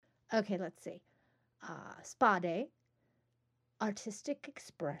Okay, let's see. Spa day, artistic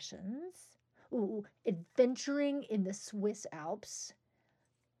expressions, ooh, adventuring in the Swiss Alps,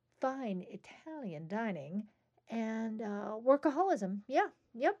 fine Italian dining, and workaholism. Yeah,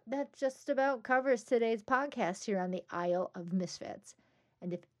 yep, that just about covers today's podcast here on the Isle of Misfits.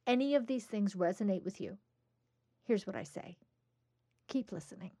 And if any of these things resonate with you, here's what I say: keep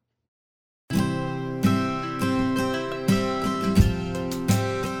listening.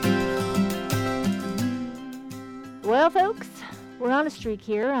 Well, folks, we're on a streak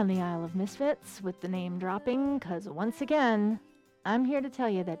here on the Isle of Misfits with the name dropping, because once again, I'm here to tell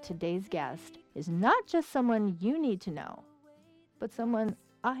you that today's guest is not just someone you need to know, but someone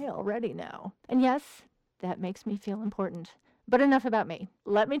I already know. And yes, that makes me feel important. But enough about me.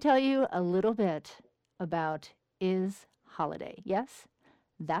 Let me tell you a little bit about Iz Holiday. Yes,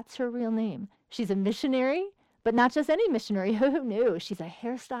 that's her real name. She's a missionary, but not just any missionary. Who knew? She's a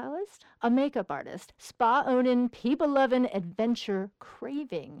hairstylist, a makeup artist, spa-owning, people-loving,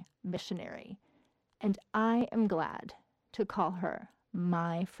 adventure-craving missionary. And I am glad to call her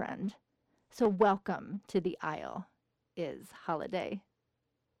my friend. So welcome to the Isle, Iz Holiday.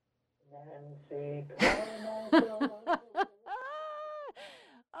 Nancy Carmichael.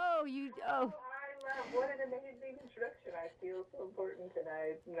 Oh. What an amazing introduction. I feel so important, and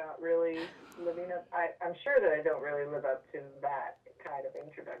I'm not really living up. I'm sure that I don't really live up to that kind of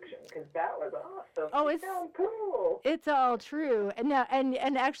introduction, because that was awesome. Oh, it sounds cool. It's all true. And now,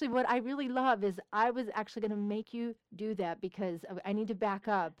 and actually, what I really love is I was actually going to make you do that, because I need to back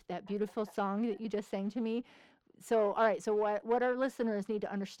up that beautiful song that you just sang to me. So, all right. So, what our listeners need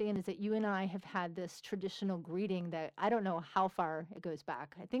to understand is that you and I have had this traditional greeting that I don't know how far it goes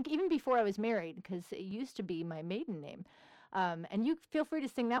back. I think even before I was married, because it used to be my maiden name. And you feel free to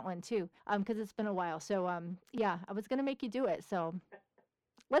sing that one too, because it's been a while. So, yeah, I was going to make you do it. So,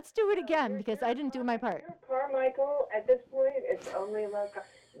 let's do it again, because I didn't do my part. You're Carmichael. At this point, it's only like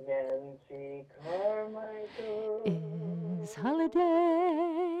Nancy Carmichael. Is Holiday.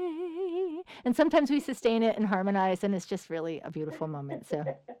 And sometimes we sustain it and harmonize, and it's just really a beautiful moment. So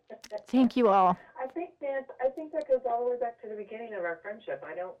thank you all. I think that goes all the way back to the beginning of our friendship.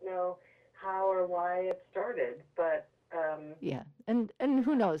 I don't know how or why it started, but yeah, and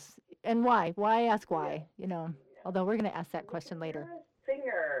who knows, and why? Why ask why? You know, although we're going to ask that question later. You're a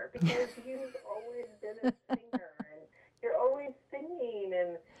singer, because you've always been a singer, and you're always singing,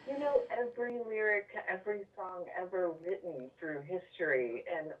 and you know every lyric, every song ever written through history,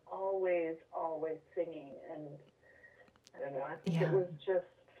 and always singing. And I don't know, I think it was just,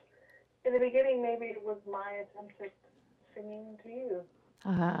 in the beginning, maybe it was my attempt at singing to you.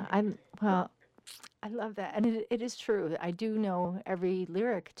 I love that. And it is true. I do know every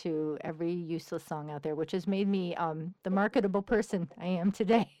lyric to every useless song out there, which has made me the marketable person I am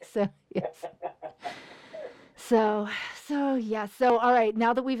today. So, yes. So, yeah. So, all right.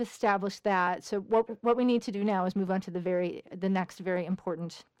 Now that we've established that, so what we need to do now is move on to the next very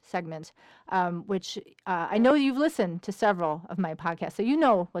important segment, which I know you've listened to several of my podcasts, so you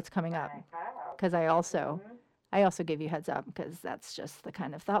know what's coming up. Because I also gave you heads up, because that's just the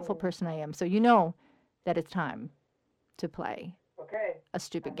kind of thoughtful person I am. So you know that it's time to play a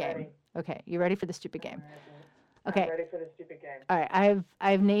stupid game. Ready. Okay, you ready for the stupid game? Okay. I'm ready for the stupid game. All right,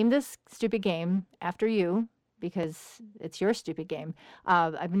 I've named this stupid game after you, because it's your stupid game.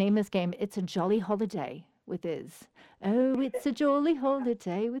 I've named this game "It's a Jolly Holiday" with Iz. Oh, it's a jolly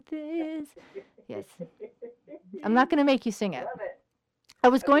holiday with Iz. Yes. I'm not going to make you sing it. Love it. I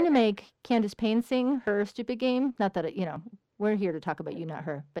was going to make Candace Payne sing her stupid game. Not that we're here to talk about you, not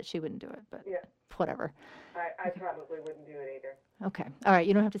her. But she wouldn't do it. But whatever. I probably wouldn't do it either. Okay. All right.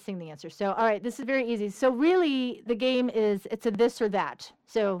 You don't have to sing the answer. So, all right. This is very easy. So, really, the game is it's a this or that.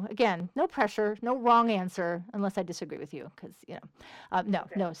 So, again, no pressure, no wrong answer unless I disagree with you, because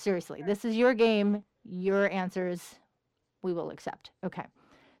no, seriously, this is your game. Your answers, we will accept. Okay.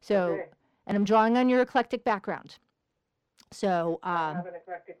 So, and I'm drawing on your eclectic background. So, I have an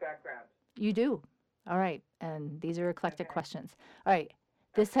eclectic background. You do. All right. And these are eclectic questions. All right.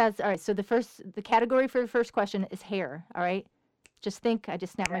 All right. So the category for the first question is hair. All right. Just think, I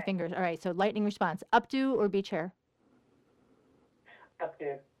just snapped my fingers. All right. So lightning response, updo or beach hair?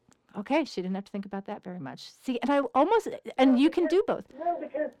 Updo. Okay. She didn't have to think about that very much. See, and you can do both. No,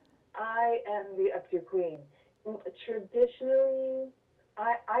 because I am the updo queen. Traditionally,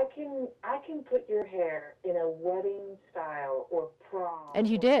 I can put your hair in a wedding style or prom. And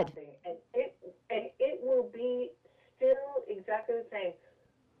you did. And it will be still exactly the same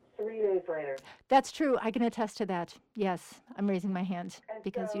 3 days later. That's true. I can attest to that. Yes, I'm raising my hand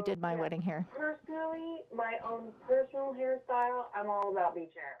because you did my wedding hair. Personally, my own personal hairstyle, I'm all about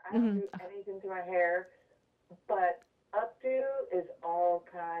beach hair. I don't do Okay. anything to my hair, but updo is all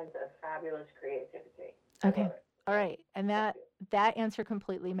kinds of fabulous creativity. I Okay. love it. All right. And Updo. that answer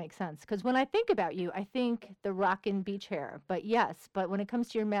completely makes sense because when I think about you, I think the rockin' beach hair. But yes, but when it comes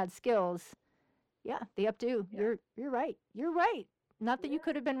to your mad skills, yeah, the updo. Yeah. You're right. You're right. Not that you Yeah.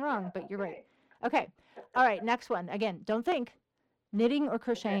 could have been Yeah. wrong, but you're right. Okay. Okay. All right. Next one. Again, don't think. Knitting or Okay.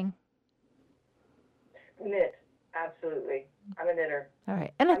 crocheting. Knit. Absolutely. I'm a knitter. All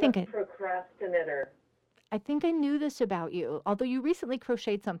right. And I'm a procrastinator. I think I knew this about you. Although you recently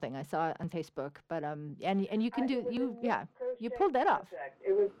crocheted something, I saw it on Facebook. But and you can It do was a knit you crochet pulled that off. project.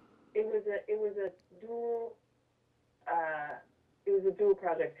 It was a dual uh, it was a dual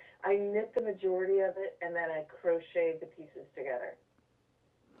project. I knit the majority of it, and then I crocheted the pieces together.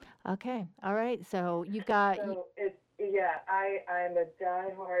 Okay. All right. So you've got So I'm a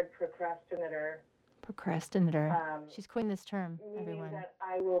diehard procrastinator, procrastinator. um, She's coined this term, meaning everyone. that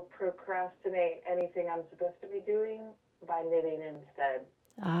I will procrastinate anything I'm supposed to be doing by knitting instead.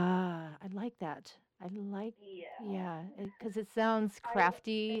 Ah, I like that. I like, Yeah. yeah, because it sounds I'm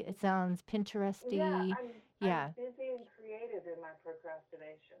crafty. It sounds yeah, Pinteresty. I'm Yeah. busy and creative in my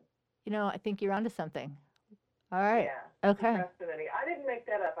procrastination. I think you're onto something. All right. Yeah, Okay. procrastinating. I didn't make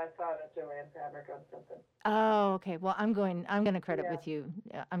that up. I saw it at Joanne Fabric on something. Oh, okay. Well, I'm going to credit Yeah. with you.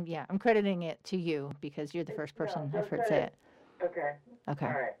 I'm crediting it to you because you're the first No, person I've don't heard say credit. it. Okay. Okay.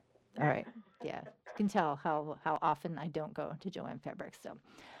 All right. All right. Yeah. You can tell how often I don't go to Joanne Fabrics. So,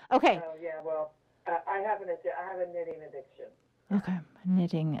 okay. Oh yeah. Well, I have a knitting addiction. Okay.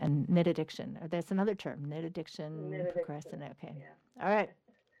 Knitting and knit addiction. That's another term. Knit addiction, Knit addiction. procrastinate. Okay. Yeah. All right.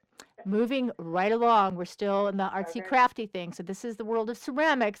 Moving right along. We're still in the artsy Okay. crafty thing. So this is the world of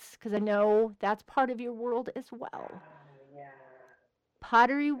ceramics because I know that's part of your world as well. Yeah.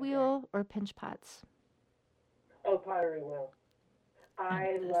 Pottery Okay. wheel or pinch pots? Oh, pottery wheel.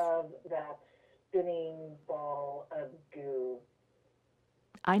 I Yes. love that spinning ball of goo.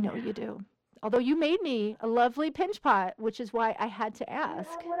 I know you do. Although you made me a lovely pinch pot, which is why I had to Do you ask.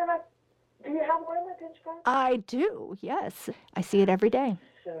 have one of my? Do you have one of my pinch pots? I do. Yes. I see it every day.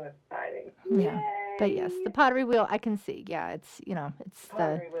 So exciting. Yeah. But yes, Yay! the pottery wheel, I can see. Yeah, it's it's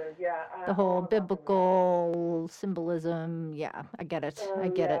Pottery wheel. Yeah. the I'm whole all about the wheel. biblical symbolism. Yeah, I get it. I Oh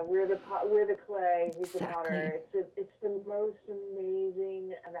get yeah, it. we're the clay. He's the potter. Exactly. It's the most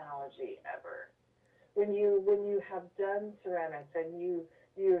amazing analogy ever. When you have done ceramics and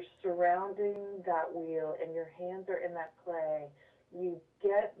you're surrounding that wheel and your hands are in that clay, you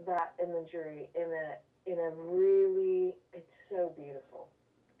get that imagery in a really, it's so beautiful.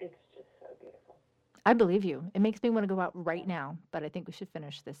 It's just so beautiful. I believe you. It makes me want to go out right now, but I think we should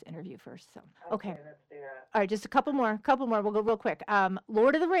finish this interview first. So, okay. Let's do that. All right, just a couple more. We'll go real quick.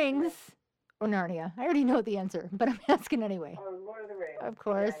 Lord of the Rings or Narnia? I already know the answer, but I'm asking anyway. Oh, Lord of the Rings. Of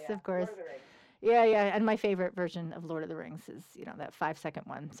course, Yeah. of course. Lord of the Rings. Yeah. And my favorite version of Lord of the Rings is, that 5-second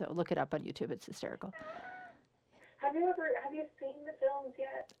one. So look it up on YouTube. It's hysterical. Have you seen the films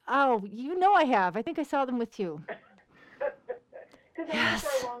yet? Oh, I have. I think I saw them with you. Because I know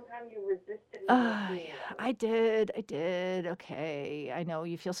for a long time you resisted. I did. Okay. I know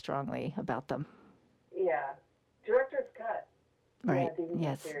you feel strongly about them. Yeah. Director's cut. Right. Yeah, DVD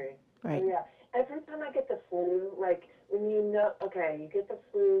Yes. series. Right. Oh, yeah. Every time I get the flu, like when you get the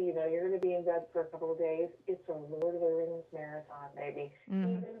flu, you're going to be in bed for a couple of days. It's a Lord of the Rings marathon, baby.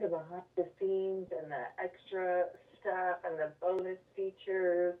 Mm-hmm. Even the behind the scenes and the extra stuff and the bonus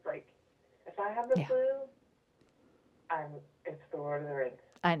features. Like, if I have the flu, it's the Lord of the Rings.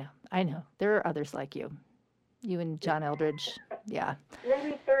 I know. There are others like you. You and John Eldridge. Yeah.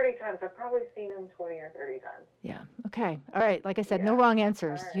 Maybe 30 times. I've probably seen him 20 or 30 times. Yeah. Okay. All right. Like I said, no Yeah. wrong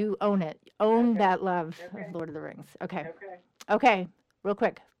answers. All right. You own it. Own Okay. that love Okay. of Lord of the Rings. Okay. Okay. Okay. Real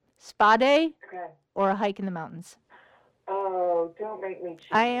quick. Spa day Okay. or a hike in the mountains? Oh, don't make me choose.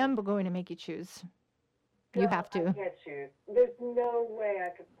 I am going to make you choose. You have I to. can't choose. There's no way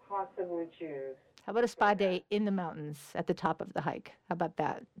I could possibly choose. How about a spa day in the mountains at the top of the hike? How about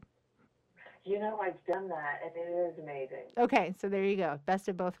that? I've done that, and it is amazing. Okay, so there you go. Best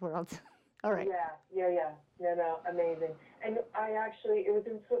of both worlds. All right. Yeah. No, amazing. And it was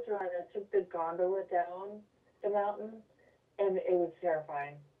in Switzerland. I took the gondola down the mountain, and it was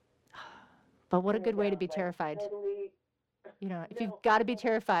terrifying. But what a good way to be terrified. Totally. If you've got to be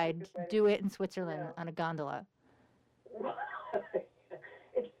terrified, do it in Switzerland on a gondola.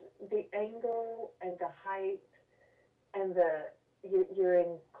 It's the angle and the height and you're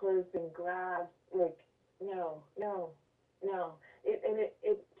enclosed in glass. Like, no.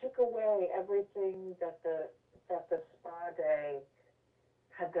 It took away everything that the spa day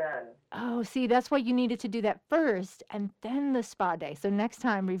had done. Oh, see, that's why you needed to do that first and then the spa day. So next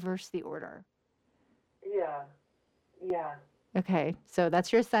time, reverse the order. Yeah, yeah. Okay, so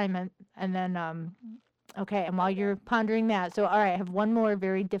that's your assignment. And then, okay, and while Okay. you're pondering that, so all right, I have one more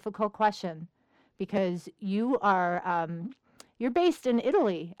very difficult question because you're based in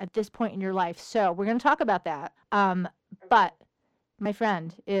Italy at this point in your life. So we're going to talk about that. Okay. But my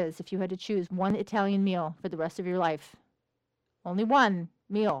friend is, if you had to choose one Italian meal for the rest of your life, only one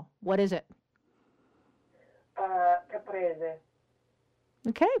meal, what is it? Caprese.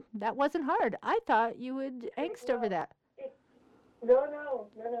 Okay, that wasn't hard. I thought you would angst over No, that. it, no.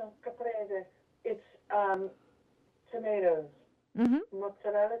 Caprese. It's tomatoes, Mm-hmm.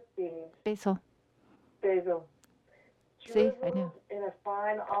 mozzarella cheese, Basil. basil, See, I knew. drizzled in a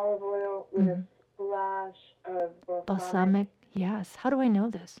fine olive oil with a Mm-hmm. splash of balsamic, Balsamic. Yes. How do I know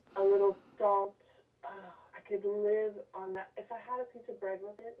this? a little salt. I could live on that. If I had a piece of bread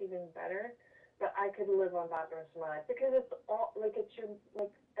with it, even better. But I could live on that the rest of my life because it's all like it's your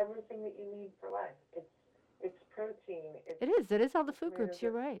like everything that you need for life. It's protein. It's It is. It is all the food tomatoes groups.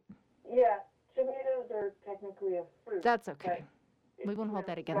 You're are right. yeah. Tomatoes are technically a fruit, That's okay. but We won't hold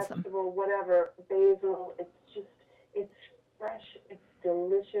that against them. vegetable, whatever, basil. It's fresh. It's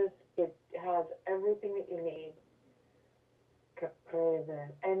delicious. It has everything that you need. Caprese.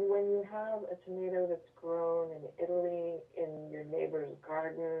 And when you have a tomato that's grown in Italy in your neighbor's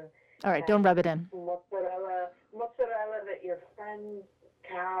garden, All right. Don't and rub it in. mozzarella that your friend's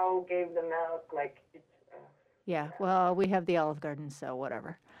cow gave the milk, like it's Yeah. Well, we have the Olive Garden, so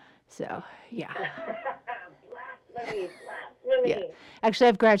whatever. So, yeah. blasphemy, Yeah. blasphemy. Actually,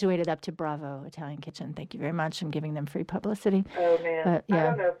 I've graduated up to Bravo Italian Kitchen. Thank you very much. I'm giving them free publicity. Oh man, But I yeah.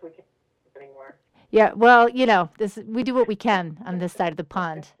 don't know if we can anymore. Yeah. Well, this we do what we can on this side of the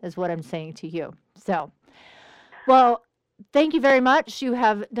pond, is what I'm saying to you. So, well, thank you very much. You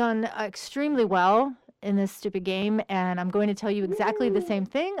have done extremely well in this stupid game, and I'm going to tell you exactly the same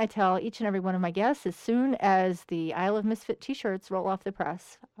thing I tell each and every one of my guests as soon as the Isle of Misfit t-shirts roll off the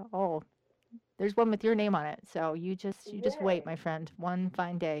press. Oh, there's one with your name on it. So you just wait, Yay! my friend. One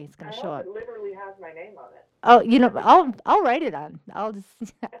fine day it's going I to show hope up. it literally has my name on it. Oh, I'll write it on. I'll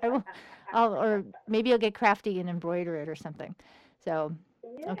just I will or maybe I'll get crafty and embroider it or something. So,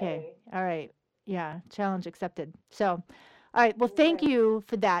 okay. Yay! All right. Yeah, challenge accepted. So, all right. Well, thank Okay. you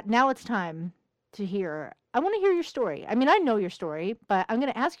for that. Now it's time to hear. I want to hear your story. I mean, I know your story, but I'm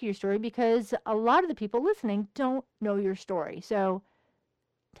going to ask you your story because a lot of the people listening don't know your story. So,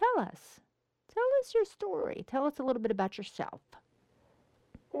 tell us. Tell us your story. Tell us a little bit about yourself.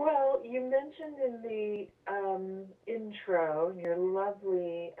 Well, you mentioned in the intro, your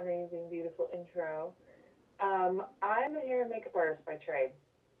lovely, amazing, beautiful intro. I'm a hair and makeup artist by trade.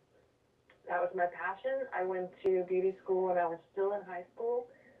 That was my passion. I went to beauty school when I was still in high school.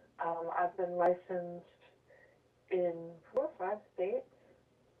 I've been licensed in 4 or 5 states.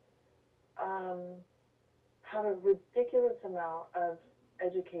 Um, have a ridiculous amount of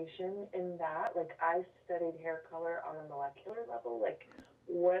education in that. Like I studied hair color on a molecular level. Like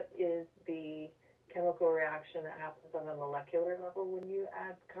what is the chemical reaction that happens on a molecular level when you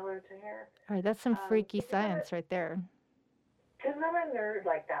add color to hair? All right, that's some freaky Because science right there. I'm a nerd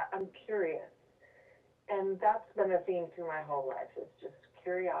like that. I'm curious. And that's been a theme through my whole life is just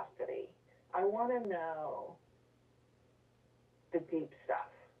curiosity. I want to know the deep stuff.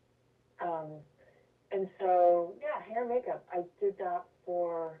 And so, yeah, hair and makeup. I did that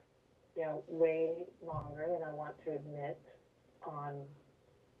for, way longer than I want to admit on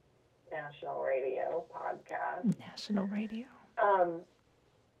national radio podcast. National radio. Um,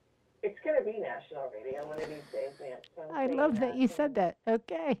 it's going to be national radio one of these days, man. So I love that you said that.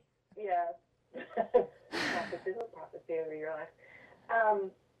 Okay. Yeah. Prophecy over your life.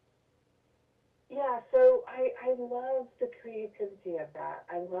 Yeah, so I love the creativity of that.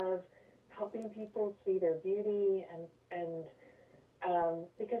 I love helping people see their beauty and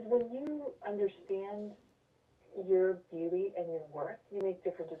because when you understand your beauty and your worth, you make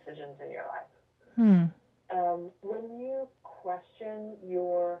different decisions in your life. When you question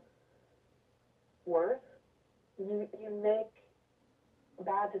your worth, you make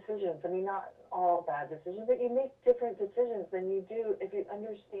bad decisions. I mean, not all bad decisions, but you make different decisions than you do if you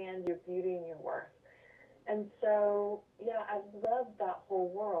understand your beauty and your worth. And so, yeah, I loved that whole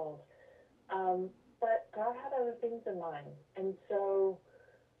world. But God had other things in mind. And so,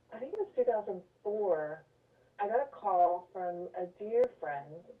 I think it was 2004, I got a call from a dear friend,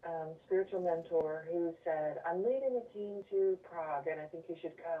 spiritual mentor, who said, I'm leading a team to Prague, and I think you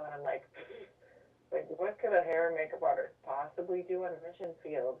should go. And I'm like, what could a hair and makeup artist possibly do on a mission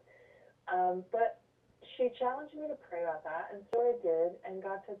field? But she challenged me to pray about that, and so I did, and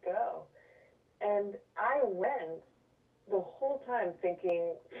got to go. And I went the whole time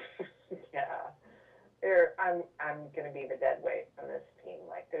thinking, yeah, I'm going to be the dead weight on this team.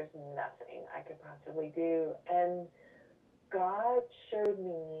 Like, there's nothing I could possibly do. And God showed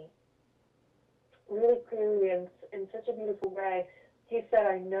me really clearly in such a beautiful way. He said,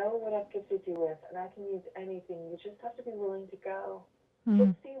 I know what I've gifted you with, and I can use anything. You just have to be willing to go.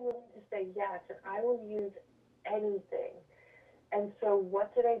 Just be willing to say yes, and I will use anything. And so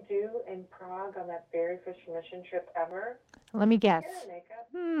what did I do in Prague on that very first mission trip ever? Let me guess. Hair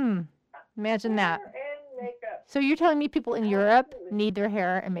and makeup. Imagine that. Hair and makeup. So you're telling me people in Europe Absolutely. need their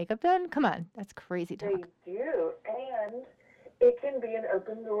hair and makeup done? Come on, that's crazy talk. They do, and it can be an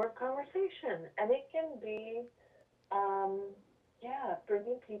open door conversation, and it can be,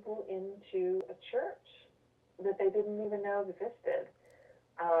 bringing people into a church that they didn't even know existed.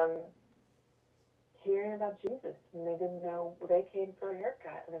 Hearing about Jesus, and they didn't know, they came for a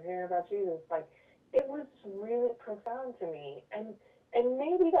haircut, and they're hearing about Jesus. Like, it was really profound to me, and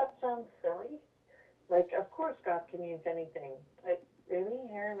maybe that sounds silly. Like, of course God can use anything, but really,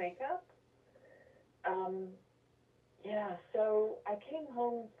 hair and makeup? So I came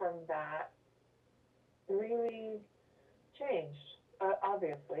home from that really changed,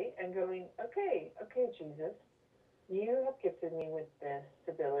 obviously, and going, okay, Jesus, you have gifted me with this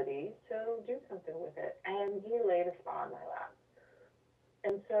ability, so do something with it. And he laid a spa on my lap.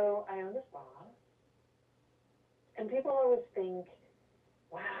 And so I owned a spa. And people always think,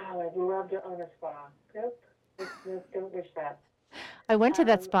 wow, I'd love to own a spa. Nope, don't wish that. I went to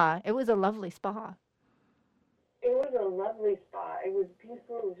that spa. It was a lovely spa. It was a lovely spa. It was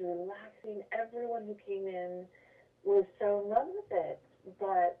beautiful. It was relaxing. Everyone who came in was so in love with it.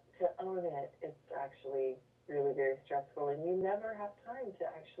 But to own it, it's actually really very stressful, and you never have time to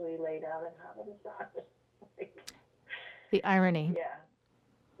actually lay down and have a massage. The irony. Yeah,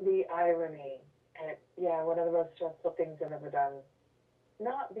 the irony. And one of the most stressful things I've ever done.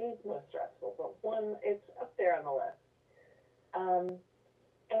 Not the most stressful, but one, it's up there on the list.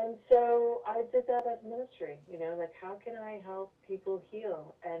 And so I did that as ministry, like, how can I help people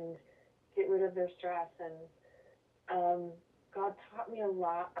heal and get rid of their stress? And God taught me a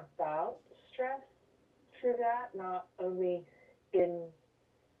lot about stress through that, not only in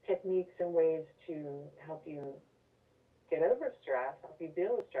techniques and ways to help you get over stress, help you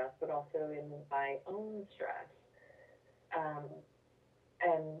deal with stress, but also in my own stress.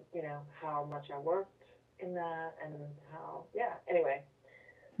 And, how much I worked in that, and how, anyway.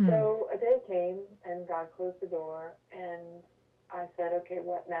 So a day came, and God closed the door, and I said, okay,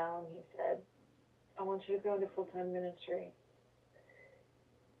 what now? And he said, I want you to go into full-time ministry.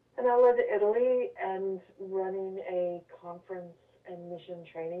 And I led to Italy and running a conference and mission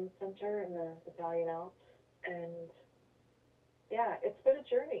training center in the Italian Alps. And it's been a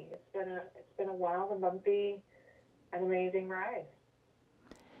journey. It's been a wild and bumpy and amazing ride.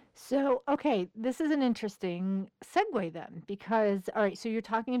 So, okay, this is an interesting segue then, because, all right, so you're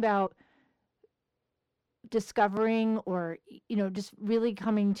talking about discovering, or, just really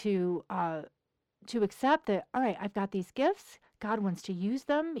coming to accept that, all right, I've got these gifts. God wants to use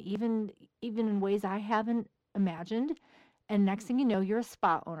them, even in ways I haven't imagined. And next thing you know, you're a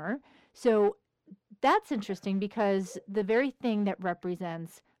spa owner. So that's interesting, because the very thing that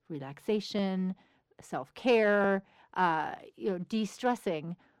represents relaxation, self-care,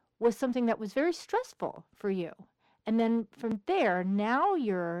 de-stressing, was something that was very stressful for you. And then from there, now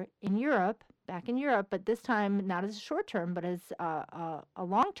you're in Europe, back in Europe, but this time not as a short term, but as a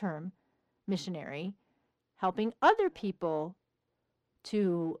long term missionary, helping other people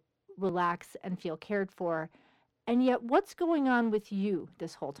to relax and feel cared for. And yet, what's going on with you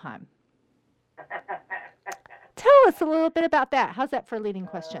this whole time? Tell us a little bit about that. How's that for a leading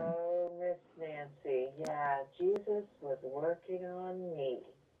question? Oh, Miss Nancy, Jesus was working on me.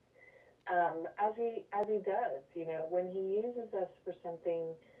 As he does, when he uses us for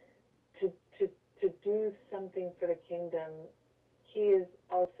something, to do something for the kingdom, he is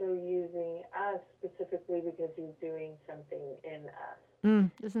also using us specifically because he's doing something in us.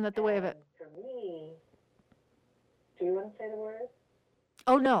 Isn't that the way of it? For me, do you want to say the word?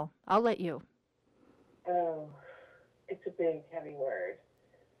 Oh, no, I'll let you. Oh, it's a big, heavy word.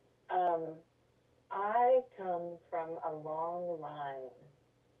 I come from a long line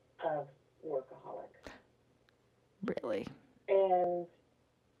of workaholics. Really? And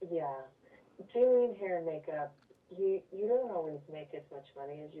doing hair and makeup, you don't always make as much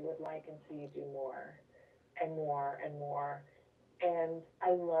money as you would like, and so you do more and more and more. And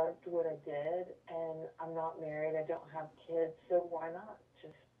I loved what I did, and I'm not married, I don't have kids, so why not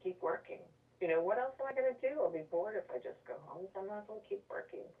just keep working? what else am I going to do? I'll be bored if I just go home, so I might as well keep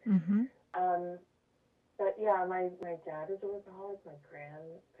working. Mm-hmm. Um, but yeah, my dad is a workaholic. My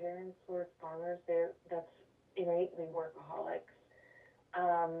grandparents were farmers. That's innately workaholics.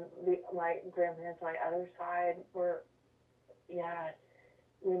 My grandparents on my other side were, yeah,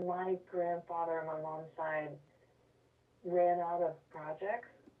 when my grandfather on my mom's side ran out of projects,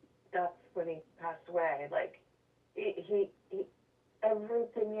 that's when he passed away. Like, he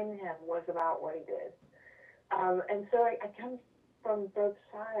everything in him was about what he did. And so I come from both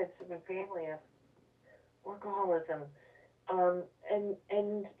sides of a family of workaholism. Um, and,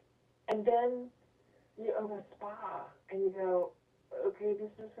 and, and then you own a spa and you go, okay,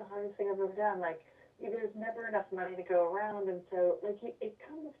 this is the hardest thing I've ever done. Like, there's never enough money to go around, and so like it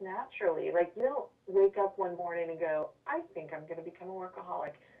comes naturally. Like, you don't wake up one morning and go, I think I'm going to become a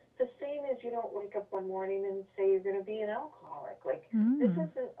workaholic. The same as you don't wake up one morning and say you're going to be an alcoholic. Like, this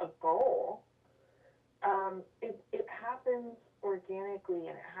Mm. isn't a goal. It happens organically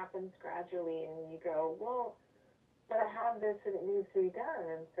and it happens gradually, and you go, well, but I have this and it needs to be done,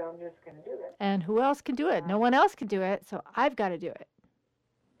 and so I'm just going to do it. And who else can do it? No one else can do it, so I've got to do it.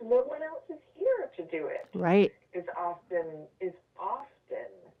 No one else is here to do it. Right. Is often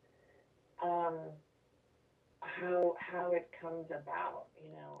um, how it comes about.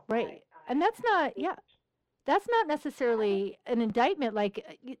 Right. And that's not, yeah, that's not necessarily an indictment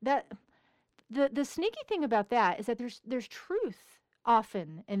like that. The sneaky thing about that is that there's truth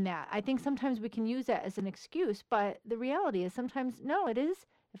often in that. I think sometimes we can use that as an excuse, but the reality is sometimes no, it is.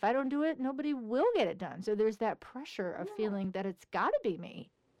 If I don't do it, nobody will get it done. So there's that pressure of feeling that it's got to be me.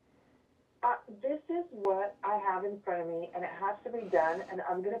 This is what I have in front of me, and it has to be done, and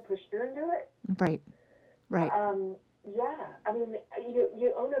I'm going to push through and do it. Right. Right. Yeah. I mean,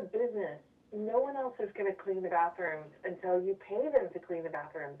 you own a business. No one else is going to clean the bathrooms until you pay them to clean the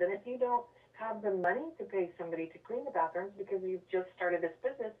bathrooms. And if you don't have the money to pay somebody to clean the bathrooms because you've just started this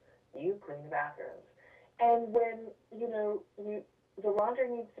business, you clean the bathrooms. And when, the laundry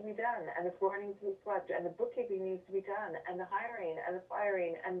needs to be done, and the floor needs to be swept, and the bookkeeping needs to be done, and the hiring, and the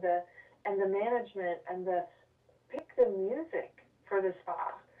firing, and the management, and pick the music for the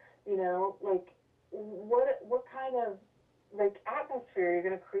spa. Like, what kind of like atmosphere you're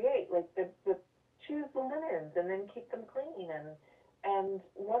going to create? Like, the choose the linens and then keep them clean, and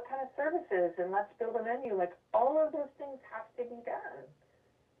what kind of services, and let's build a menu. Like, all of those things have to be done.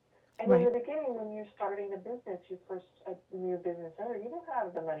 And Right. in the beginning, when you're starting a business, you're first a new business owner, you don't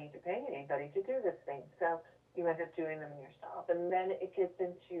have the money to pay anybody to do this thing, so you end up doing them yourself, and then it gets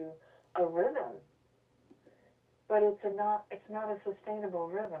into a rhythm. But it's not a sustainable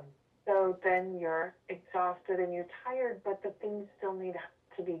rhythm. So then you're exhausted and you're tired, but the things still need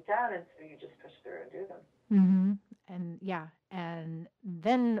to be done, and so you just push through and do them. Mm-hmm. And yeah, and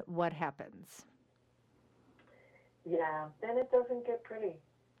then what happens? Yeah, then it doesn't get pretty.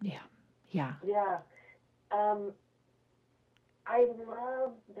 Yeah. Yeah. Yeah. I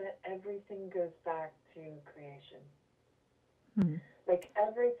love that everything goes back to creation. Mm-hmm. Like,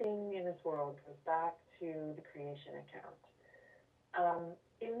 everything in this world goes back to the creation account.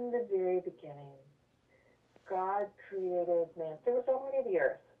 In the very beginning, God created man. There was already the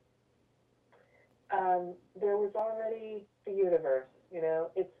earth. There was already the universe.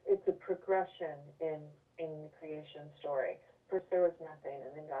 It's a progression in the creation story. First there was nothing,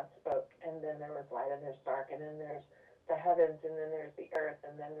 and then God spoke, and then there was light, and there's dark, and then there's the heavens, and then there's the earth,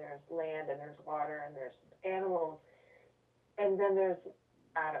 and then there's land, and there's water, and there's animals, and then there's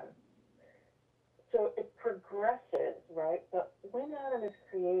Adam. So it progresses, right? But when Adam is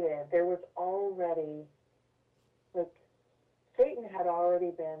created, there was already, like, Satan had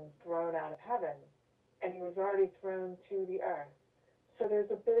already been thrown out of heaven, and he was already thrown to the earth. So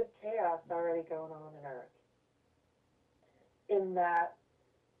there's a bit of chaos already going on in earth. In that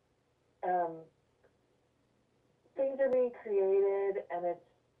things are being created, and it's,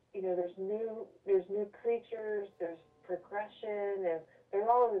 there's new creatures, there's progression, and there's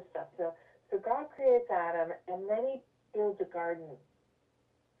all of this stuff. So God creates Adam, and then he builds a garden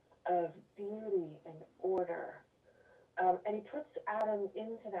of beauty and order. And he puts Adam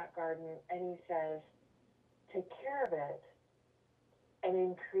into that garden, and he says, take care of it and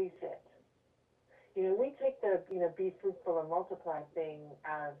increase it. We take the, be fruitful and multiply thing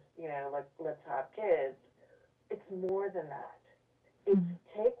as, like, let's have kids. It's more than that. It's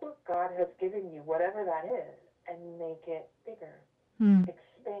take what God has given you, whatever that is, and make it bigger.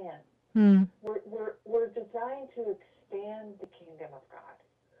 Expand. We're designed to expand the kingdom of God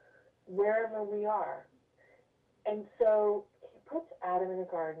wherever we are. And so he puts Adam in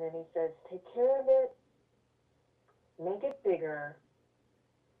a garden, and he says, take care of it, make it bigger,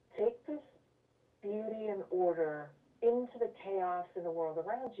 take this beauty and order into the chaos in the world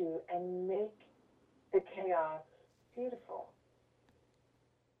around you and make the chaos beautiful.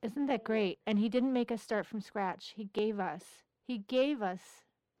 Isn't that great? And he didn't make us start from scratch. He gave us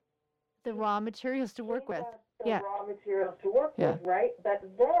the raw materials to work Gave with. us the Yeah. raw materials to work Yeah. with, right? But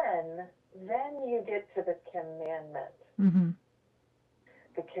then you get to the commandment. Mm-hmm.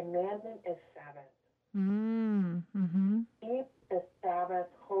 The commandment is Sabbath. Mm-hmm. Keep the Sabbath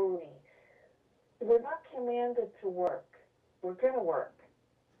holy. We're not commanded to work. We're going to work.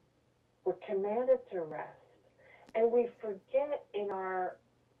 We're commanded to rest. And we forget in our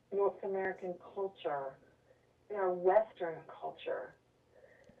North American culture, in our Western culture,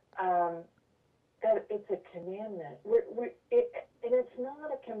 that it's a commandment. And it's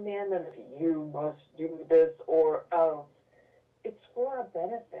not a commandment of you must do this or else. It's for a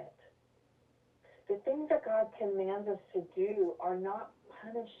benefit. The things that God commands us to do are not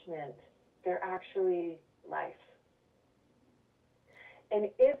punishment. They're actually life. And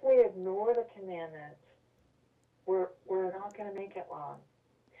if we ignore the commandments, we're not going to make it long.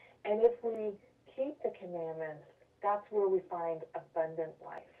 And if we keep the commandments, that's where we find abundant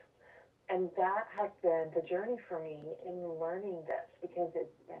life. And that has been the journey for me in learning this, because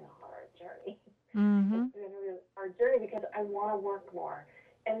it's been a hard journey. Mm-hmm. It's been a really hard journey because I want to work more.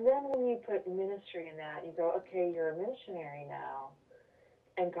 And then when you put ministry in that, you go, okay, you're a missionary now,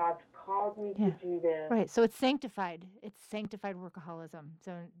 and God's called me to do this. Right. So it's sanctified. It's sanctified workaholism.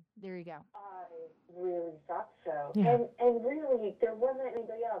 So there you go. I really thought so. Yeah. And really, there wasn't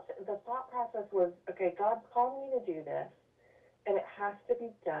anybody else. The thought process was, okay, God's called me to do this, and it has to be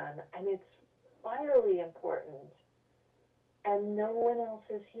done, and it's vitally important, and no one else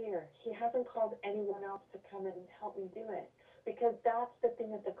is here. He hasn't called anyone else to come and help me do it, because that's the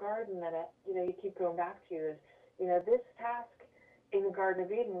thing at the garden that you keep going back to is, this task in the Garden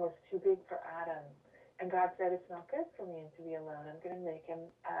of Eden was too big for Adam, and God said it's not good for me to be alone. I'm going to make him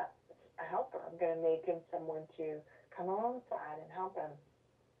a helper. I'm going to make him someone to come alongside and help him.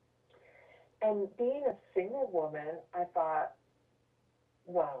 And being a single woman, I thought,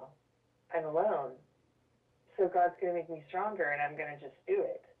 well, I'm alone, so God's going to make me stronger, and I'm going to just do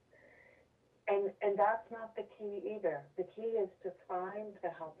it. And that's not the key either. The key is to find the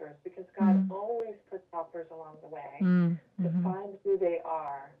helpers, because God always puts helpers along the way, to find who they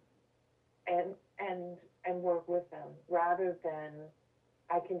are and work with them, rather than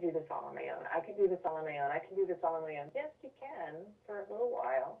I can do this all on my own. I can do this all on my own. I can do this all on my own. Yes, you can for a little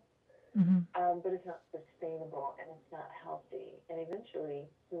while. But it's not sustainable, and it's not healthy. And eventually,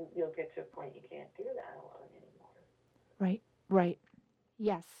 you'll get to a point you can't do that alone anymore. Right.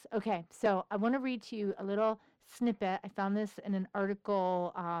 Yes. Okay. So I want to read to you a little snippet. I found this in an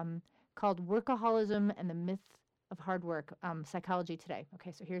article called "Workaholism and the Myth of Hard Work," Psychology Today.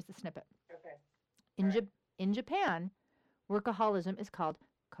 Okay. So here's the snippet. Okay. In Japan, workaholism is called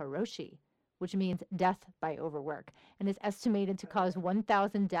karoshi, which means death by overwork, and is estimated to cause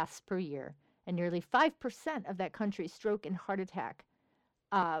 1,000 deaths per year, and nearly 5% of that country's stroke and heart attack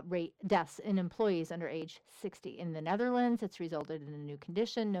rate deaths in employees under age 60. In the Netherlands, it's resulted in a new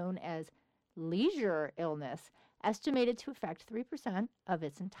condition known as leisure illness, estimated to affect 3% of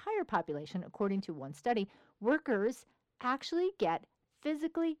its entire population. According to one study, workers actually get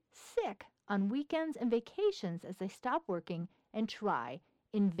physically sick on weekends and vacations as they stop working and try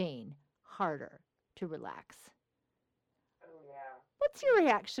in vain harder to relax. Oh, yeah. What's your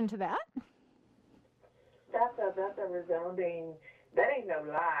reaction to that? That's a resounding, that ain't no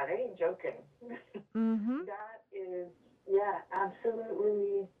lie. They ain't joking. That is,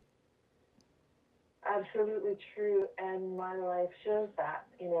 absolutely true. And my life shows that,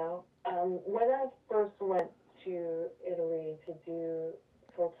 When I first went to Italy to do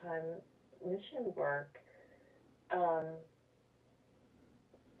full-time mission work,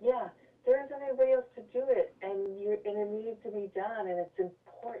 there isn't anybody else to do it, and it needs to be done, and it's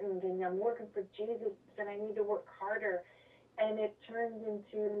important, and I'm working for Jesus, and I need to work harder, and it turns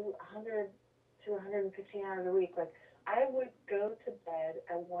into 100 to 115 hours a week. Like, I would go to bed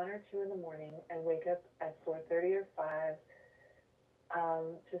at 1 or 2 in the morning and wake up at 4:30 or 5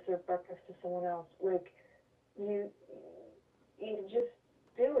 to serve breakfast to someone else. Like, you just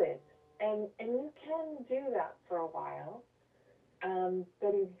do it, and you can do that for a while.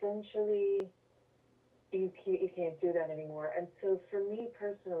 But eventually you can't do that anymore. And so for me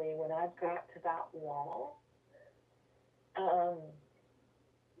personally, when I got to that wall,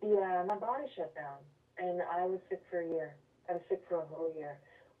 my body shut down, and I was sick for a year. I was sick for a whole year.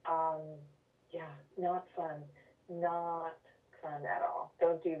 Not fun. Not fun at all.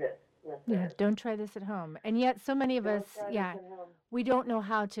 Don't do this. Listen. Yeah, don't try this at home. And yet so many of us, we don't know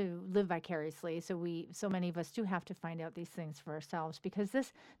how to live vicariously. So many of us do have to find out these things for ourselves, because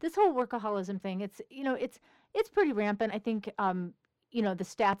this whole workaholism thing, it's pretty rampant. I think, the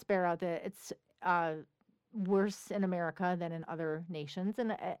stats bear out that it's uh, worse in America than in other nations.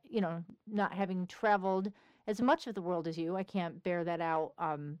 And, not having traveled as much of the world as you, I can't bear that out,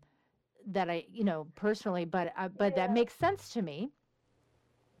 that I, personally, but that Yeah. makes sense to me.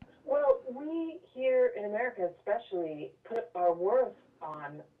 Well, we here in America especially put our worth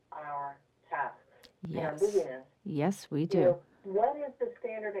on our tasks and our Yes. busyness. Yes, we You do. know, what is the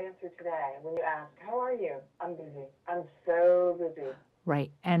standard answer today when you ask, "How are you?" "I'm busy. I'm so busy."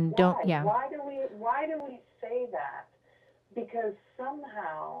 Right. And don't, Why? yeah. Why do we say that? Because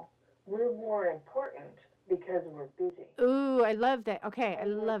somehow we're more important because we're busy. Ooh, I love that. Okay, I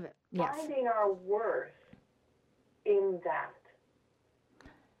And we're love it. Yes. finding our worth in that.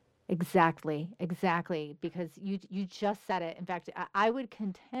 Exactly. Because you just said it. In fact, I would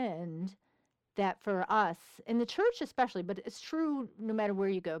contend that for us in the church especially, but it's true no matter where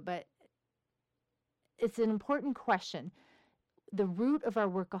you go, but it's an important question. The root of our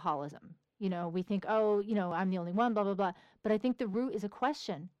workaholism. We think, oh, I'm the only one, blah blah blah. But I think the root is a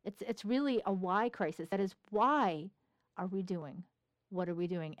question. It's really a why crisis. That is, why are we doing? What are we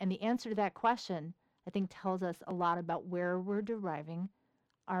doing? And the answer to that question, I think, tells us a lot about where we're deriving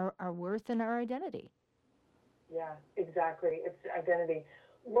our worth and our identity. Yeah, exactly. It's identity.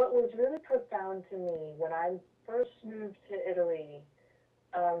 What was really profound to me when I first moved to Italy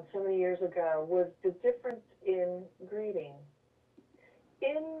so many years ago was the difference in greeting.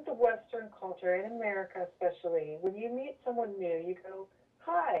 In the Western culture, in America especially, when you meet someone new, you go,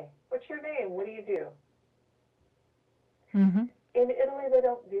 "Hi, what's your name? What do you do?" Mm-hmm. In Italy, they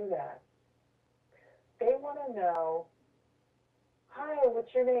don't do that. They want to know, "Hi,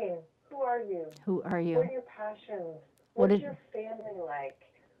 what's your name? Who are you? Who are What you? are your passions? What What's did your family like?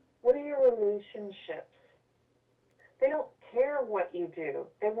 What are your relationships?" They don't care what you do.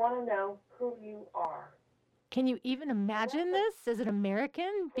 They want to know who you are. Can you even And imagine that's a this as an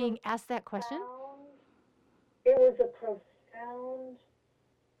American being asked that question? profound, it was a profound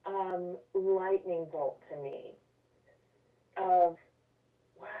lightning bolt to me of,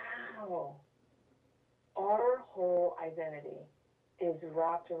 wow, our whole identity is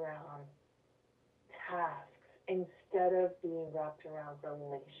wrapped around tasks instead of being wrapped around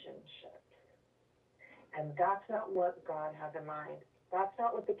relationships. And that's not what God has in mind. That's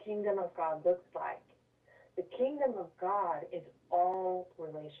not what the kingdom of God looks like. The kingdom of God is all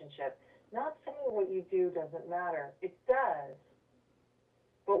relationship. Not saying what you do doesn't matter. It does.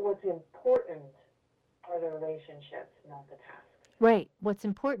 But what's important are the relationships, not the tasks. Right. What's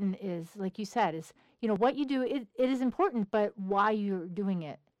important is, like you said, is, what you do, it is important, but why you're doing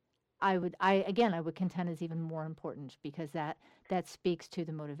it, I would contend is even more important, because that speaks to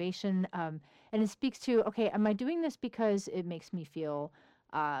the motivation. And it speaks to, okay, am I doing this because it makes me feel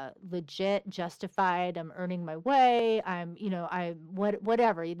legit, justified, I'm earning my way,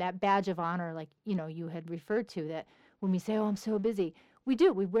 whatever, that badge of honor, like, you had referred to that when we say, oh, I'm so busy, we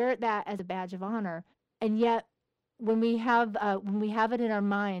wear that as a badge of honor. And yet, when we have it in our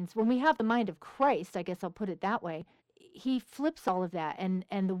minds, when we have the mind of Christ, I guess I'll put it that way, he flips all of that, and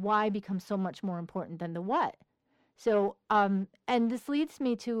the why becomes so much more important than the what. So, and this leads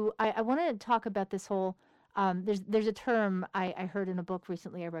me to, I want to talk about this whole, there's a term I heard in a book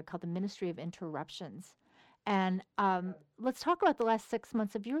recently I read called the Ministry of Interruptions. And let's talk about the last 6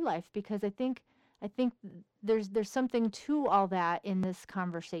 months of your life, because I think there's something to all that in this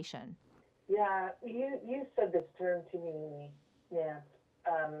conversation. Yeah, you said this term to me, yeah,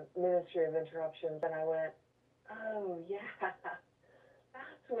 Ministry of Interruptions, and I went, oh yeah,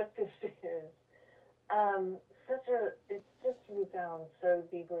 that's what this is. It's just resounds so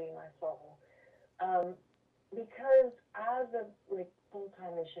deeply in my soul. Um, because as a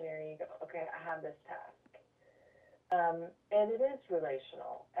full-time missionary, you go, okay, I have this task, and it is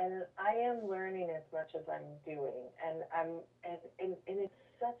relational, and I am learning as much as I'm doing, and and it's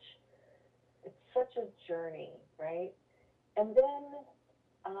such a journey, right? And then,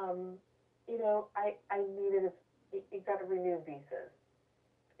 um, I needed you got to renew visas.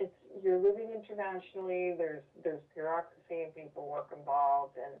 It's You're living internationally. There's bureaucracy and paperwork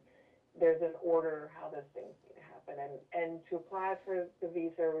involved, and there's an order how those things need to happen. And to apply for the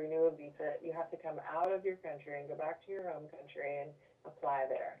visa, renew a visa, you have to come out of your country and go back to your home country and apply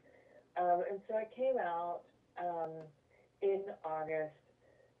there. And so I came out in August,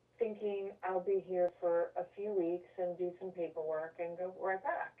 thinking I'll be here for a few weeks and do some paperwork and go right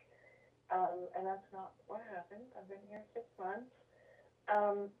back. And that's not what happened. I've been here 6 months.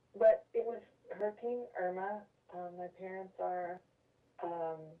 But it was Hurricane Irma. My parents are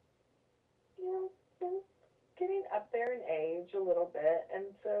um, been getting up there in age a little bit, and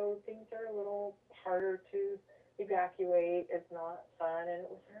so things are a little harder to evacuate. It's not fun, and it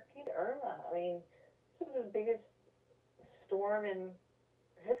was Hurricane Irma. I mean, this is the biggest storm in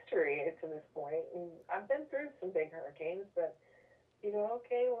history to this point. And I've been through some big hurricanes, but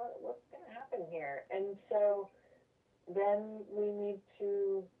okay, what's going to happen here? And so then we need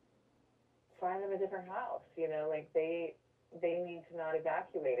to find them a different house. Like they need to not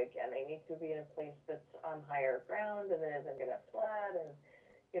evacuate again. They need to be in a place that's on higher ground and that isn't going to flood, and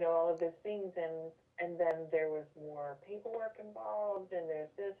all of those things. And then there was more paperwork involved, and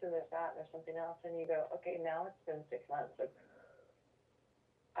there's this and there's that and there's something else, and you go, okay, now it's been 6 months. Like,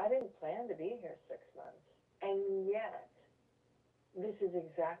 I didn't plan to be here 6 months, and yet this is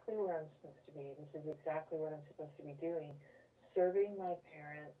exactly where I'm supposed to be. This is exactly what I'm supposed to be doing, serving my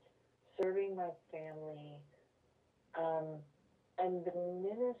parents, serving my family, and the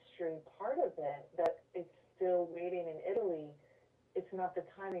ministry part of it that is still waiting in Italy. It's not the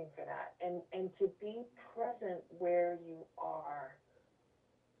timing for that, and to be present where you are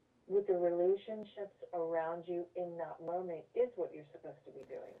with the relationships around you in that moment is what you're supposed to be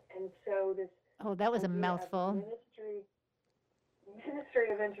doing. And so this Oh, that was a idea of mouthful.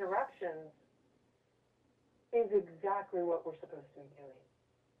 ministry of interruptions is exactly what we're supposed to be doing.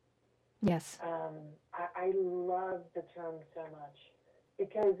 Yes. I love the term so much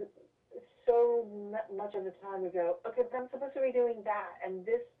because so much of the time we go, okay, but I'm supposed to be doing that, and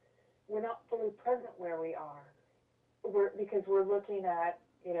this, we're not fully present where we are. Because we're looking at,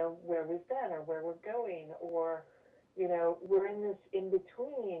 where we've been or where we're going, or, we're in this in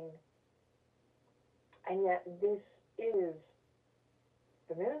between, and yet this is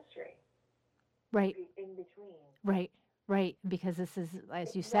the ministry. Right. The in between. Right. Right. Because this is, as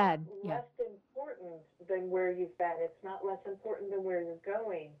It's you not said, less important than where you've been. It's not less important than where you're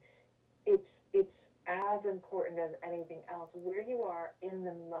going. It's as important as anything else. Where you are in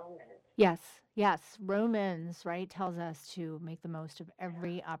the moment. Yes, yes. Romans, right, tells us to make the most of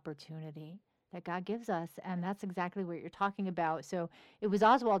every opportunity that God gives us. And that's exactly what you're talking about. So it was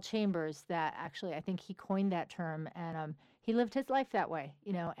Oswald Chambers that actually, I think he coined that term, and he lived his life that way,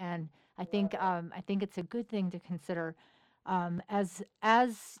 and I think it's a good thing to consider as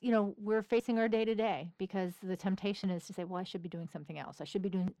we're facing our day to day, because the temptation is to say, well, I should be doing something else. I should be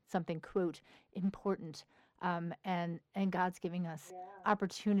doing something, quote, important. And God's giving us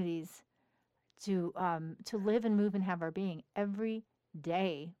opportunities to live and move and have our being every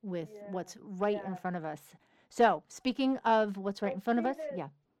day with what's right in front of us. So, speaking of what's right in front of us, yeah.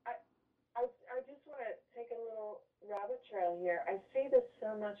 I just want to take a little rabbit trail here. I see this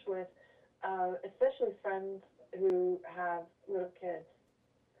so much with, especially friends who have little kids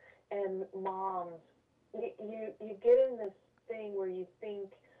and moms. You get in this thing where you think,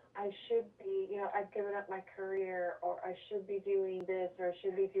 I should be, I've given up my career, or I should be doing this, or I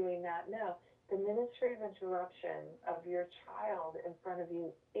should be doing that. No, the ministry of interruption of your child in front of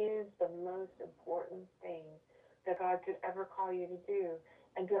you is the most important thing that God could ever call you to do.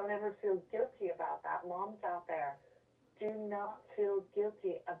 And don't ever feel guilty about that. Moms out there, do not feel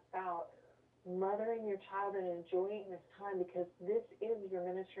guilty about mothering your child and enjoying this time, because this is your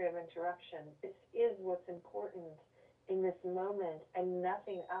ministry of interruption. This is what's important in this moment, and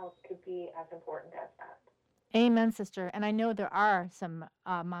nothing else could be as important as that. Amen, sister. And I know there are some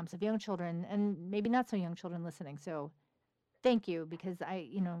moms of young children and maybe not so young children listening. So thank you, because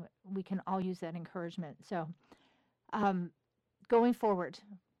we can all use that encouragement. So um, going forward.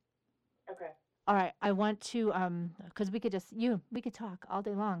 Okay. All right, I want to because we could talk all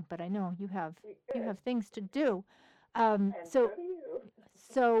day long, but I know you have things to do. And so do you.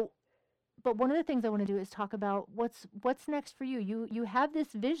 So but one of the things I want to do is talk about what's next for you. You have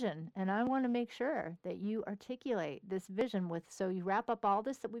this vision, and I want to make sure that you articulate this vision with, so you wrap up all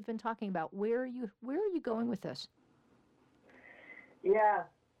this that we've been talking about. Where are you going with this? Yeah,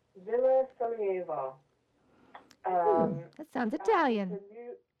 Villa Sollievo. That sounds Italian.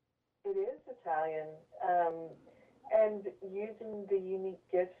 It is Italian, and using the unique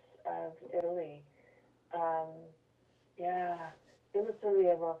gifts of Italy. Yeah, Villa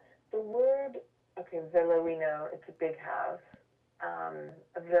Sollievo. The word, okay, villa, we know it's a big house.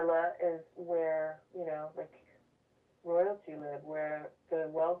 A villa is where, like royalty live, where the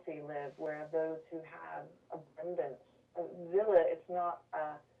wealthy live, where those who have abundance. A villa, it's not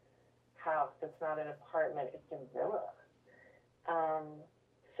a house, it's not an apartment, it's a villa.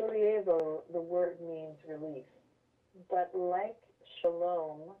 Sollievo, the word means relief, but like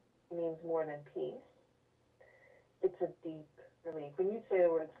shalom means more than peace, it's a deep relief. When you say the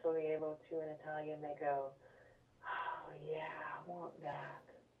word sollievo to an Italian, they go, Oh yeah, I want that.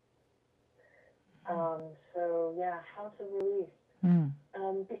 So yeah, House of Release. Mm.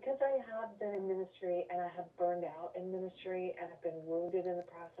 Because I have been in ministry and I have burned out in ministry and I've been wounded in the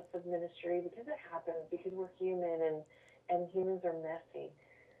process of ministry because it happens because we're human and humans are messy.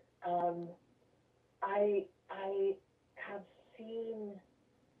 Um, I have seen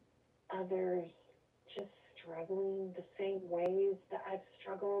others just struggling the same ways that I've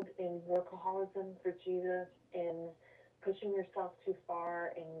struggled in workaholism for Jesus, in pushing yourself too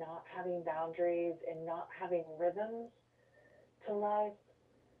far, in not having boundaries, in not having rhythms to life,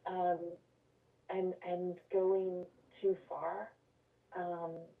 um, and going too far,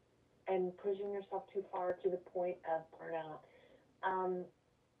 um, and pushing yourself too far to the point of burnout. Um,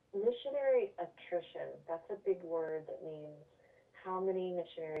 Missionary attrition, that's a big word that means how many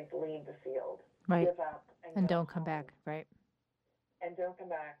missionaries leave the field, Right. give up, and And go don't come home back. Right. and don't come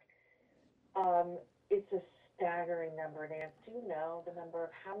back. Um, it's a staggering number, Nance. Do you know the number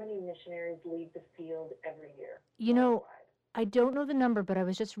of how many missionaries leave the field every year You know, worldwide? I don't know the number, but I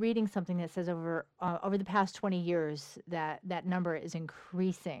was just reading something that says over the past 20 years that that number is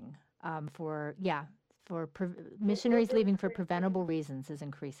increasing. For yeah, for missionaries We're leaving for increasing. preventable reasons is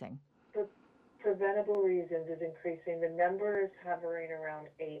increasing. For preventable reasons is increasing. The number is hovering around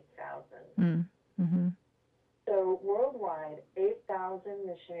 8,000. Mm. Mm-hmm. So worldwide, 8,000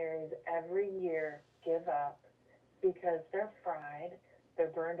 missionaries every year give up because they're fried, they're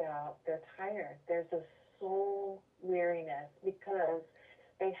burned out, they're tired. There's a soul weariness because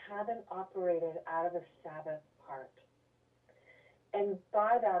they haven't operated out of a Sabbath heart. And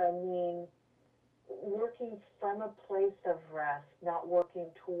by that I mean working from a place of rest, not working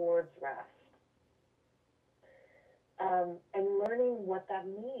towards rest. And learning what that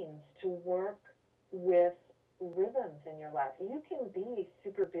means to work with rhythms in your life. You can be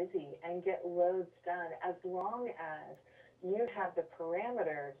super busy and get loads done as long as you have the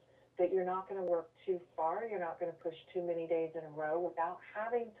parameters that you're not going to work too far, you're not going to push too many days in a row without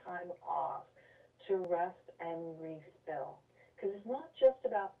having time off to rest and refill. Because it's not just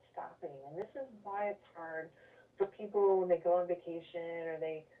about stopping, and this is why it's hard for people when they go on vacation or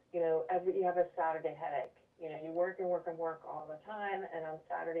they, you have a Saturday headache. You work and work and work all the time, and on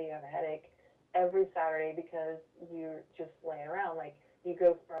Saturday you have a headache every Saturday because you're just laying around. Like you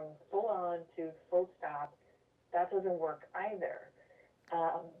go from full on to full stop. That doesn't work either.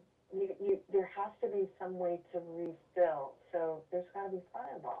 Um, there has to be some way to refill. So there's got to be fun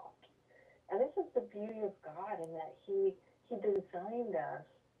involved. And this is the beauty of God in that He designed us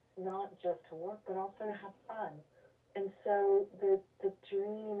not just to work, but also to have fun. And so the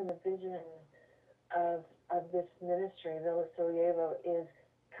dream and the vision of this ministry, Villa Sollievo, is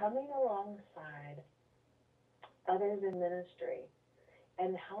coming alongside others in ministry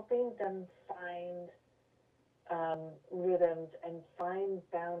and helping them find rhythms and find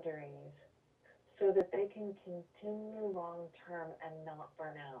boundaries so that they can continue long term and not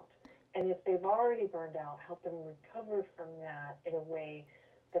burn out. And if they've already burned out, help them recover from that in a way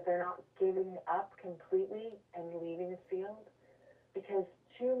that they're not giving up completely and leaving the field, because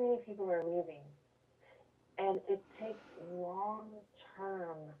too many people are leaving. And it takes long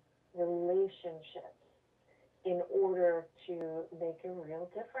term relationships in order to make a real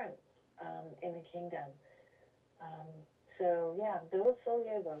difference in the kingdom. Um, so, yeah, Villa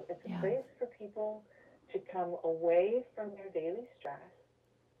Sollievo, it's a Yeah. place for people to come away from their daily stress,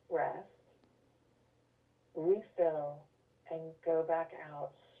 rest, refill, and go back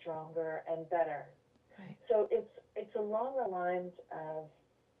out stronger and better. Right. So it's along the lines of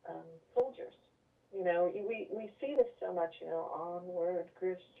soldiers. We see this so much, onward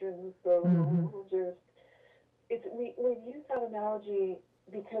Christian soldiers. We've used that analogy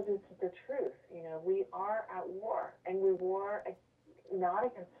because it's the truth. We are at war, and we war not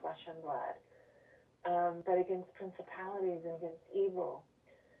against flesh and blood, but against principalities and against evil.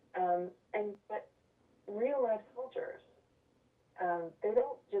 But real life soldiers, they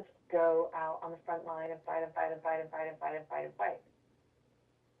don't just go out on the front line and fight and fight and fight and fight and fight and fight and fight.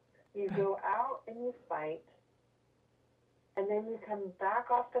 You Right. go out and you fight, and then you come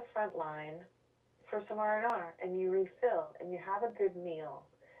back off the front line for some R&R, and you refill, and you have a good meal,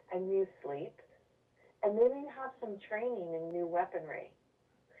 and you sleep, and then you have some training in new weaponry.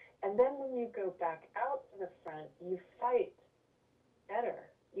 And then when you go back out to the front, you fight better,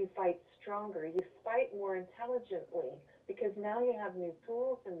 you fight stronger, you fight more intelligently, because now you have new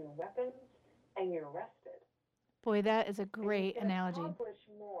tools and new weapons, and you're rested. Boy, that is a And you great can analogy. accomplish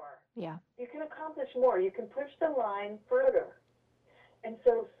more. Yeah. You can accomplish more. You can push the line further. And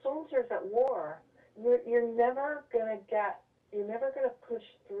so soldiers at war, you're never going to push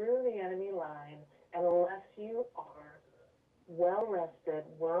through the enemy line unless you are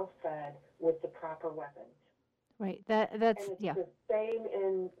proper weapons. Right. And That's it's yeah. the same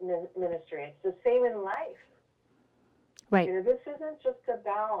in ministry. It's the same in life. Right. This isn't just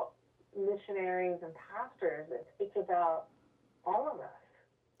about missionaries and pastors. It's about all of us.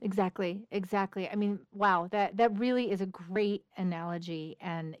 Exactly. I mean, wow, that really is a great analogy.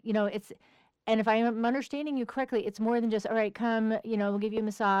 And and if I'm understanding you correctly, it's more than just, all right, come, we'll give you a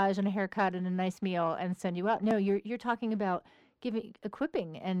massage and a haircut and a nice meal and send you out. No, you're talking about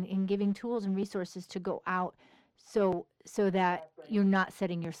equipping and giving tools and resources to go out so that Exactly. you're not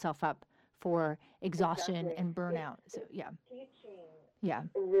setting yourself up for exhaustion Exactly. and burnout. So yeah. Teaching Yeah.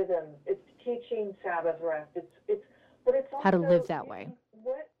 rhythm. It's teaching Sabbath rest. But it's also How to live that way.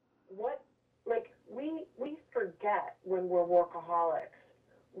 What like we forget when we're workaholics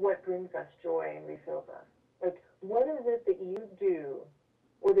what brings us joy and refills us. Like, what is it that you do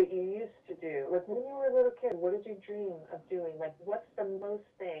or that you used to do? Like, when you were a little kid, what did you dream of doing? Like, what's the most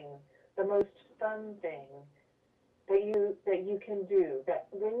fun thing that you can do, that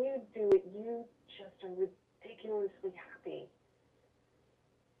when you do it, you just are ridiculously happy?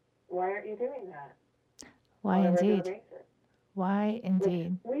 Why aren't you doing that? Why on a regular indeed? basis? Why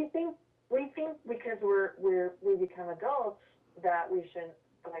indeed? Like, we think because we become adults that we shouldn't,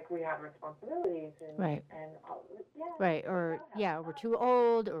 like, we have responsibilities Right. and all, yeah. Right. Or we're too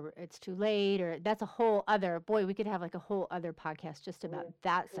old or it's too late, or that's a whole other, boy, we could have like a whole other podcast just about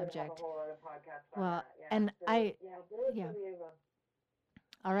that We would have a subject. whole other podcast on Well, that. Yeah. and Villa yeah. Salieva.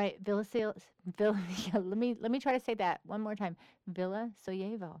 All right, Villa, yeah, let me try to say that one more time. Villa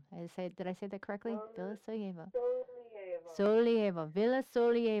Soyevo. Did I say that correctly? Villa Soyevo. Solievo. Villa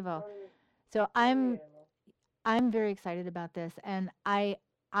Solievo. So I'm very excited about this, and I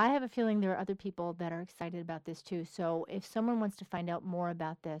have a feeling there are other people that are excited about this too. So if someone wants to find out more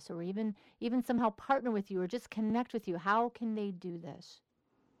about this, or even somehow partner with you or just connect with you, how can they do this?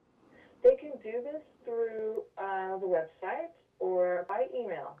 They can do this through the website or by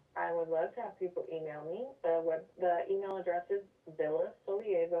email. I would love to have people email me. The email address is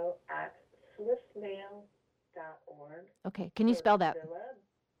villasolievo@swiftmail.org. Okay, can you spell that? Villa,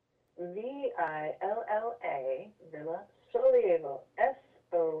 Villa Solievo,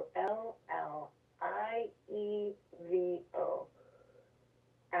 SOLLIEVO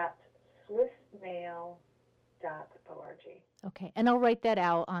 @swiftmail.org. Okay, and I'll write that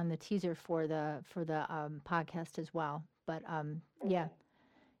out on the teaser for the podcast as well. But yeah,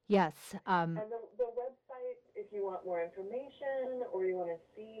 yes. And the website, if you want more information or you want to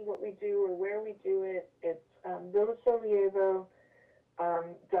see what we do or where we do it, it's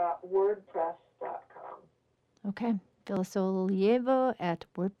villasolievo.wordpress.com. Okay,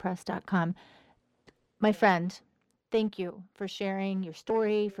 villasolievo@wordpress.com. My friend, thank you for sharing your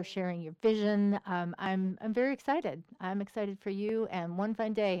story, for sharing your vision. I'm very excited. I'm excited for you. And one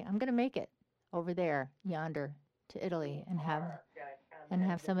fine day, I'm gonna make it over there, yonder, to Italy, and have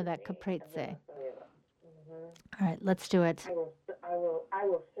some of that caprese. All right, let's do it. I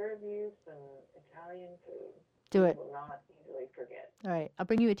will serve you some Italian food. Do it. You will not easily forget. All right, I'll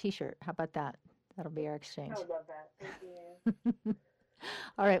bring you a T-shirt. How about that? That'll be our exchange. I would love that. Thank you.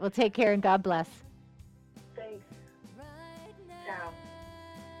 All right, well, take care and God bless. Thanks. Ciao.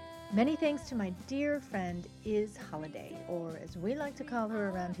 Many thanks to my dear friend Is Holiday, or as we like to call her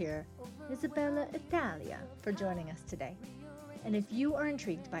around here, Isabella Italia, for joining us today. And if you are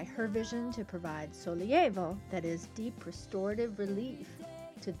intrigued by her vision to provide sollievo, that is deep restorative relief,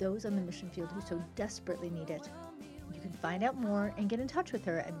 to those on the mission field who so desperately need it, you can find out more and get in touch with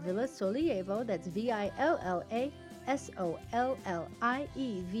her at Villa Solievo, that's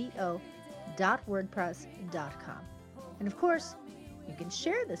VillaSolievo.wordpress.com. And of course, you can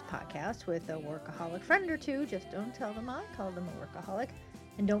share this podcast with a workaholic friend or two. Just don't tell them I call them a workaholic.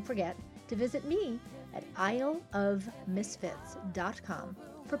 And don't forget to visit me at isleofmisfits.com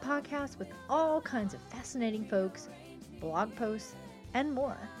for podcasts with all kinds of fascinating folks, blog posts, and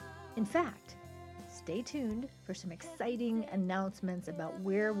more. In fact, stay tuned for some exciting announcements about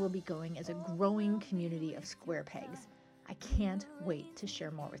where we'll be going as a growing community of square pegs. I can't wait to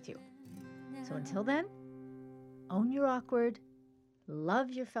share more with you. So until then, own your awkward, love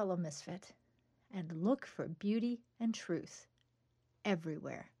your fellow misfit, and look for beauty and truth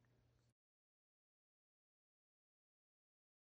everywhere.